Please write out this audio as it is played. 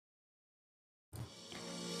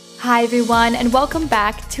Hi everyone, and welcome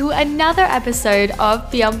back to another episode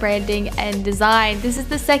of Beyond Branding and Design. This is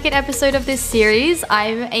the second episode of this series.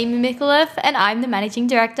 I'm Amy Micallef and I'm the Managing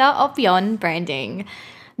Director of Beyond Branding.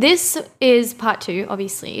 This is part 2,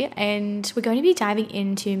 obviously, and we're going to be diving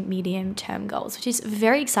into medium-term goals, which is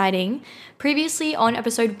very exciting. Previously on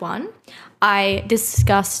episode 1, I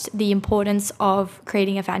discussed the importance of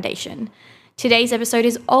creating a foundation. Today's episode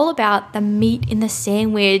is all about the meat in the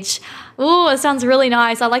sandwich. Oh, it sounds really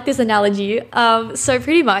nice. I like this analogy. So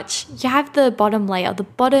pretty much you have the bottom layer, the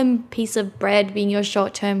bottom piece of bread being your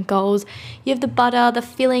short-term goals. You have the butter, the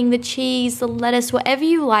filling, the cheese, the lettuce, whatever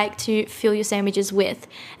you like to fill your sandwiches with.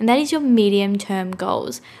 And that is your medium-term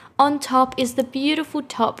goals. On top is the beautiful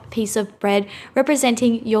top piece of bread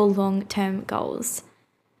representing your long-term goals.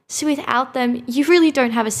 So without them, you really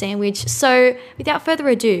don't have a sandwich. So without further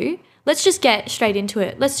ado, let's just get straight into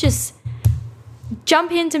it. Let's just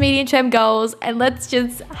jump into medium-term goals and let's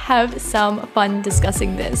just have some fun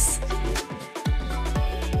discussing this.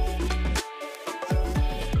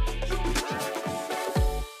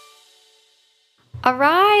 All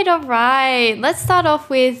right. Let's start off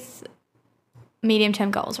with medium-term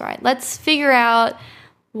goals, right? Let's figure out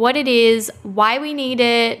what it is, why we need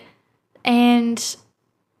it, and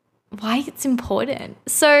why it's important.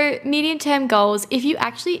 So medium-term goals, if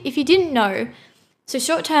you didn't know, so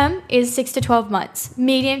short-term is 6 to 12 months.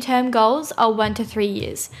 Medium-term goals are 1 to 3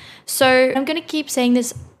 years. So I'm going to keep saying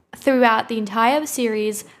this throughout the entire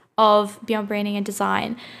series of Beyond Branding and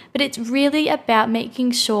Design, but it's really about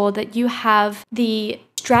making sure that you have the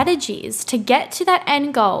strategies to get to that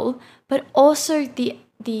end goal, but also the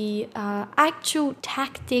actual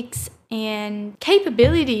tactics and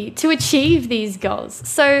capability to achieve these goals.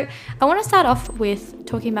 So I want to start off with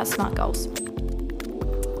talking about SMART goals.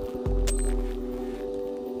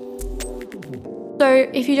 So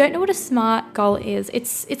if you don't know what a SMART goal is,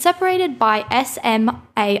 it's separated by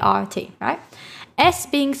SMART, right? S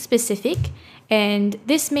being specific, and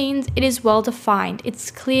this means it is well defined,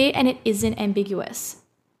 it's clear, and it isn't ambiguous.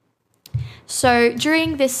 So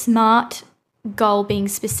during this SMART goal being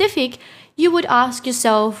specific, you would ask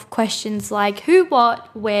yourself questions like who,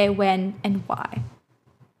 what, where, when, and why.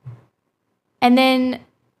 And then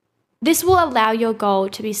this will allow your goal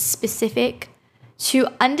to be specific, to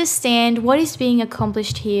understand what is being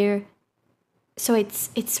accomplished here. So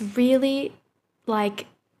it's really like,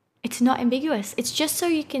 it's not ambiguous. It's just so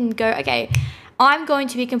you can go, okay, I'm going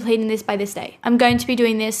to be completing this by this day. I'm going to be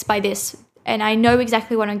doing this by this. And I know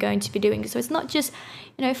exactly what I'm going to be doing. So it's not just,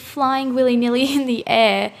 flying willy-nilly in the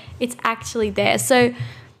air. It's actually there. So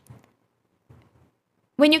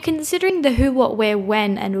when you're considering the who, what, where,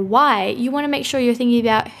 when, and why, you want to make sure you're thinking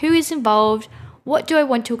about who is involved, what do I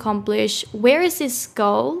want to accomplish, where is this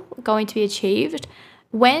goal going to be achieved,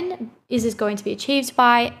 when is this going to be achieved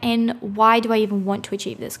by, and why do I even want to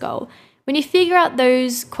achieve this goal? When you figure out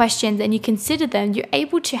those questions and you consider them, you're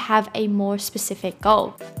able to have a more specific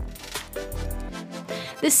goal.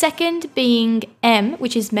 The second being M,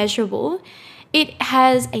 which is measurable. It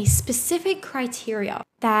has a specific criteria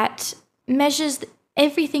that measures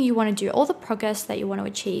everything you want to do, all the progress that you want to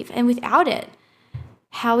achieve. And without it,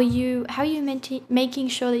 how are you making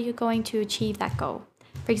sure that you're going to achieve that goal?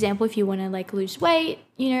 For example, if you want to lose weight,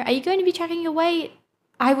 are you going to be tracking your weight?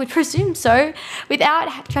 I would presume so.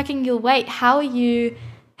 Without tracking your weight, how are you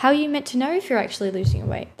meant to know if you're actually losing your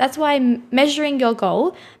weight? That's why measuring your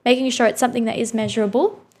goal, making sure it's something that is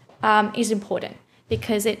measurable, is important,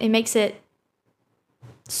 because it makes it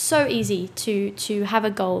so easy to have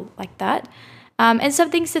a goal like that. And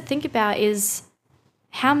some things to think about is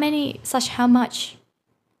how many/how much.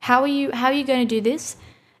 How are you going to do this?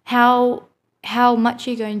 How much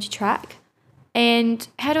are you going to track? And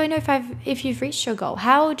how do I know if you've reached your goal?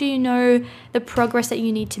 How do you know the progress that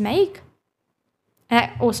you need to make? And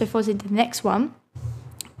that also falls into the next one,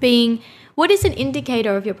 being what is an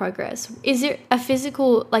indicator of your progress? Is it a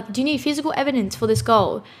physical, do you need physical evidence for this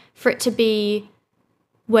goal for it to be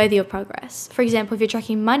worthy of progress? For example, if you're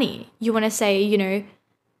tracking money, you want to say,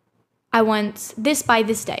 I want this by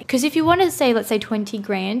this day. Because if you want to say, let's say 20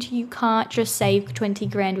 grand, you can't just save 20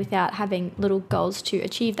 grand without having little goals to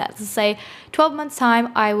achieve that. So say 12 months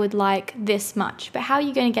time, I would like this much. But how are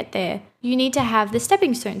you going to get there? You need to have the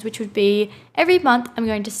stepping stones, which would be every month I'm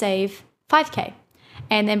going to save 5K.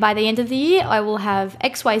 And then by the end of the year, I will have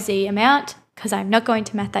XYZ amount, because I'm not going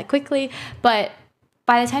to math that quickly. But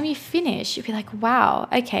by the time you finish, you'll be like, wow,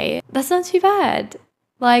 okay, that's not too bad.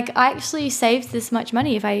 I actually saved this much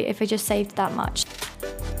money if I just saved that much.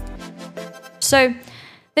 So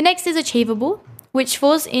the next is achievable, which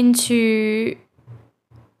falls into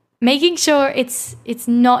making sure it's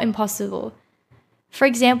not impossible. For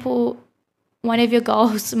example, one of your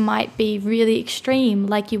goals might be really extreme,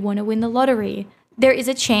 like you want to win the lottery. There is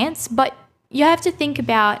a chance, but you have to think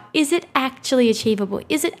about, is it actually achievable?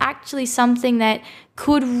 Is it actually something that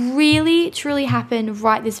could really, truly happen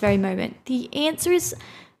right this very moment? The answer is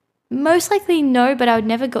most likely no, but I would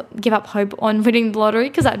never give up hope on winning the lottery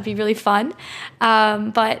because that would be really fun.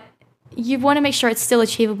 But you want to make sure it's still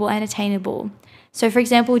achievable and attainable. So for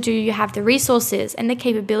example, do you have the resources and the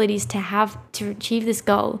capabilities to achieve this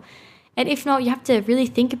goal? And if not, you have to really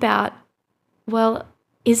think about, well,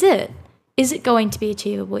 is it? Is it going to be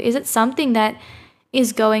achievable? Is it something that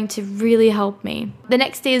is going to really help me? The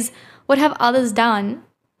next is, what have others done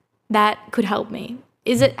that could help me?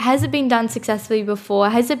 Has it been done successfully before?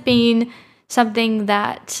 Has it been something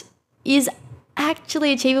that is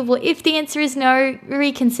actually achievable? If the answer is no,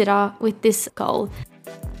 reconsider with this goal.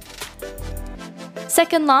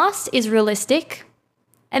 Second last is realistic.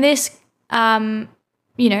 And this,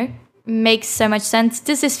 makes so much sense.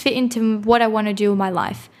 Does this fit into what I want to do in my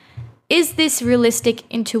life? Is this realistic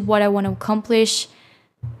into what I want to accomplish?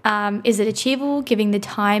 Is it achievable given the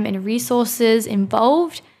time and resources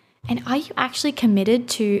involved? And are you actually committed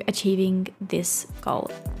to achieving this goal?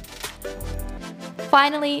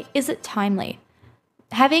 Finally, is it timely?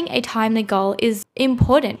 Having a timely goal is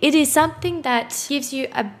important. It is something that gives you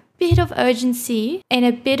a bit of urgency and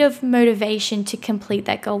a bit of motivation to complete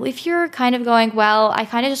that goal. If you're kind of going, well, I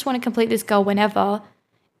kind of just want to complete this goal whenever,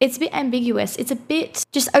 it's a bit ambiguous. It's a bit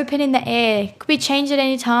just open in the air. Could be changed at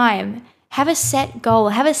any time. Have a set goal.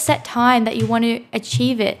 Have a set time that you want to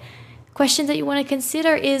achieve it. Questions that you want to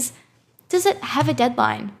consider is, does it have a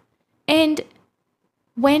deadline? And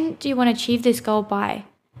when do you want to achieve this goal by?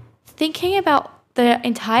 Thinking about the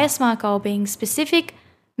entire SMART goal being specific,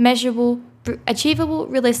 measurable, achievable,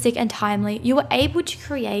 realistic, and timely, you are able to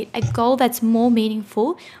create a goal that's more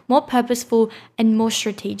meaningful, more purposeful, and more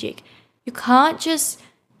strategic. You can't just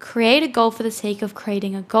create a goal for the sake of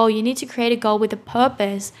creating a goal. You need to create a goal with a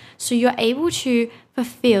purpose so you're able to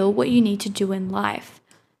fulfill what you need to do in life.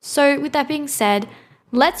 So with that being said,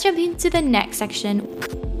 let's jump into the next section.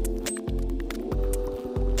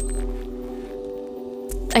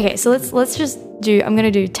 Okay, so let's just I'm going to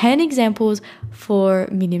do 10 examples for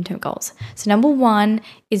medium-term goals. So number 1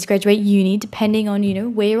 is graduate uni, depending on,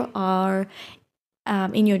 where you are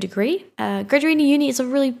in your degree. Graduating uni is a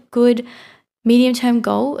really good medium-term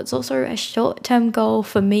goal. It's also a short-term goal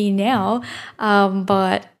for me now,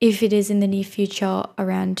 but if it is in the near future,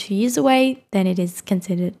 around 2 years away, then it is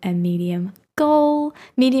considered a medium goal,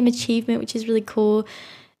 medium achievement, which is really cool.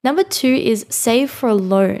 Number 2 is save for a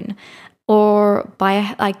loan or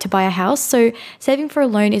to buy a house. So saving for a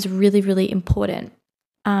loan is really, really important.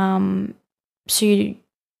 So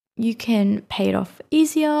you can pay it off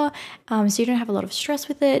easier, so you don't have a lot of stress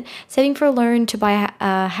with it. Saving for a loan to buy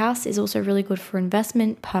a house is also really good for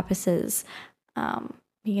investment purposes.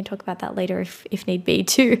 We can talk about that later if need be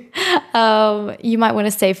too. You might want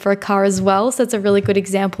to save for a car as well. So it's a really good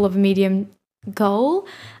example of a medium goal.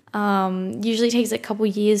 Usually takes a couple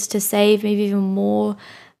years to save, maybe even more.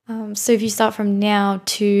 So if you start from now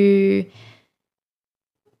to,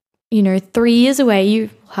 3 years away, you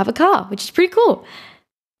have a car, which is pretty cool.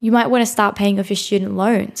 You might want to start paying off your student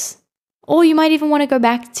loans. Or you might even want to go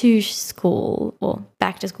back to school, or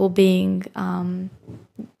back to school being,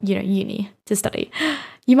 uni to study.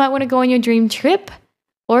 You might want to go on your dream trip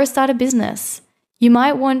or start a business. You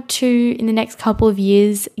might want to, in the next couple of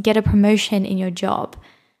years, get a promotion in your job.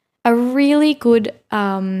 A really good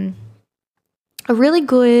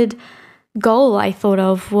goal I thought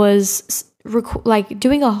of was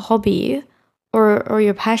doing a hobby or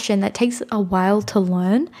your passion that takes a while to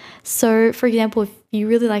learn. So, for example, if you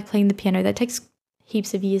really like playing the piano, that takes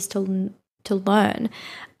heaps of years to learn.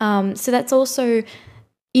 So that's also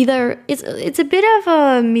either it's a bit of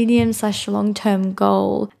a medium/long-term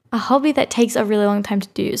goal, a hobby that takes a really long time to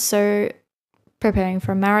do. So preparing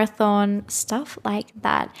for a marathon, stuff like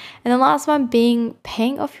that. And the last one being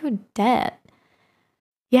paying off your debt.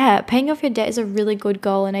 Yeah, paying off your debt is a really good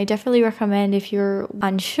goal, and I definitely recommend if you're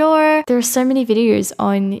unsure. There are so many videos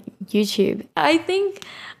on YouTube. I think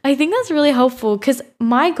that's really helpful because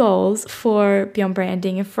my goals for Beyond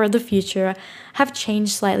Branding and for the future have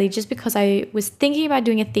changed slightly just because I was thinking about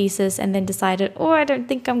doing a thesis and then decided, I don't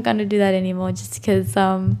think I'm going to do that anymore just because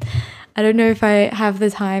I don't know if I have the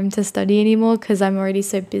time to study anymore because I'm already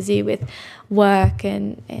so busy with work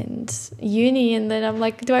and uni, and then I'm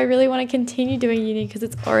like, do I really want to continue doing uni because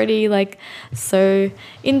it's already so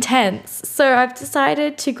intense? So I've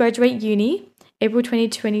decided to graduate uni April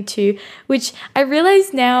 2022, which I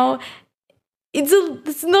realize now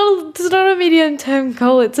it's not a medium-term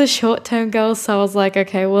goal, it's a short-term goal. So I was like,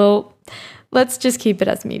 okay, well, let's just keep it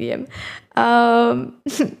as medium. For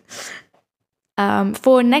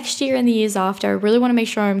next year and the years after, I really want to make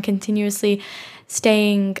sure I'm continuously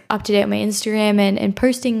staying up to date on my Instagram and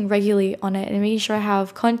posting regularly on it, and making sure I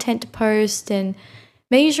have content to post, and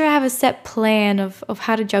making sure I have a set plan of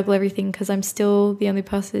how to juggle everything, because I'm still the only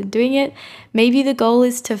person doing it. Maybe the goal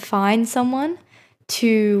is to find someone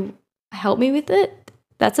to help me with it.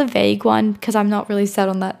 That's a vague one because I'm not really set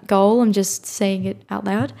on that goal. I'm just saying it out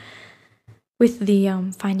loud. With the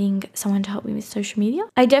finding someone to help me with social media,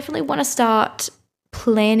 I definitely want to start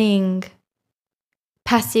planning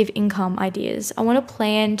passive income ideas. I want to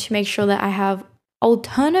plan to make sure that I have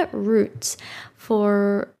alternate routes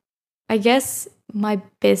for, I guess, my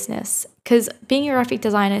business, because being a graphic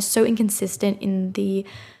designer is so inconsistent in the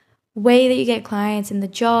way that you get clients and the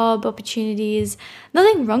job opportunities.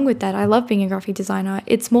 Nothing wrong with that. I love being a graphic designer.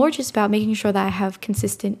 It's more just about making sure that I have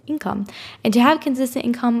consistent income. And to have consistent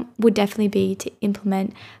income would definitely be to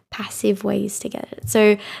implement passive ways to get it.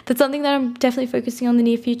 So that's something that I'm definitely focusing on in the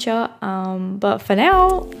near future. But for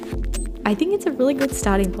now, I think it's a really good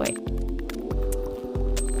starting point.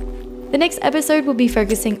 The next episode will be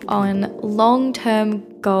focusing on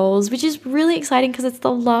long-term goals, which is really exciting because it's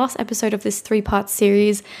the last episode of this 3-part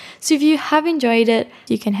series. So if you have enjoyed it,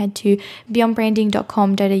 you can head to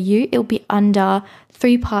beyondbranding.com.au. It'll be under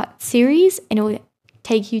 3-part series, and it will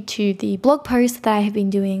take you to the blog post that I have been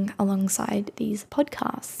doing alongside these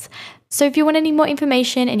podcasts. So if you want any more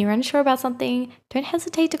information and you're unsure about something, don't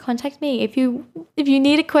hesitate to contact me. If you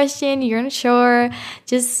need a question, you're unsure,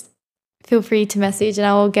 just feel free to message and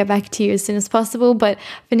I will get back to you as soon as possible. But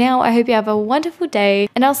for now, I hope you have a wonderful day,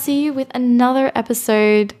 and I'll see you with another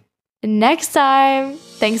episode next time.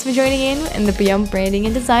 Thanks for joining in the Beyond Branding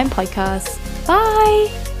and Design podcast.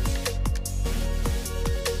 Bye.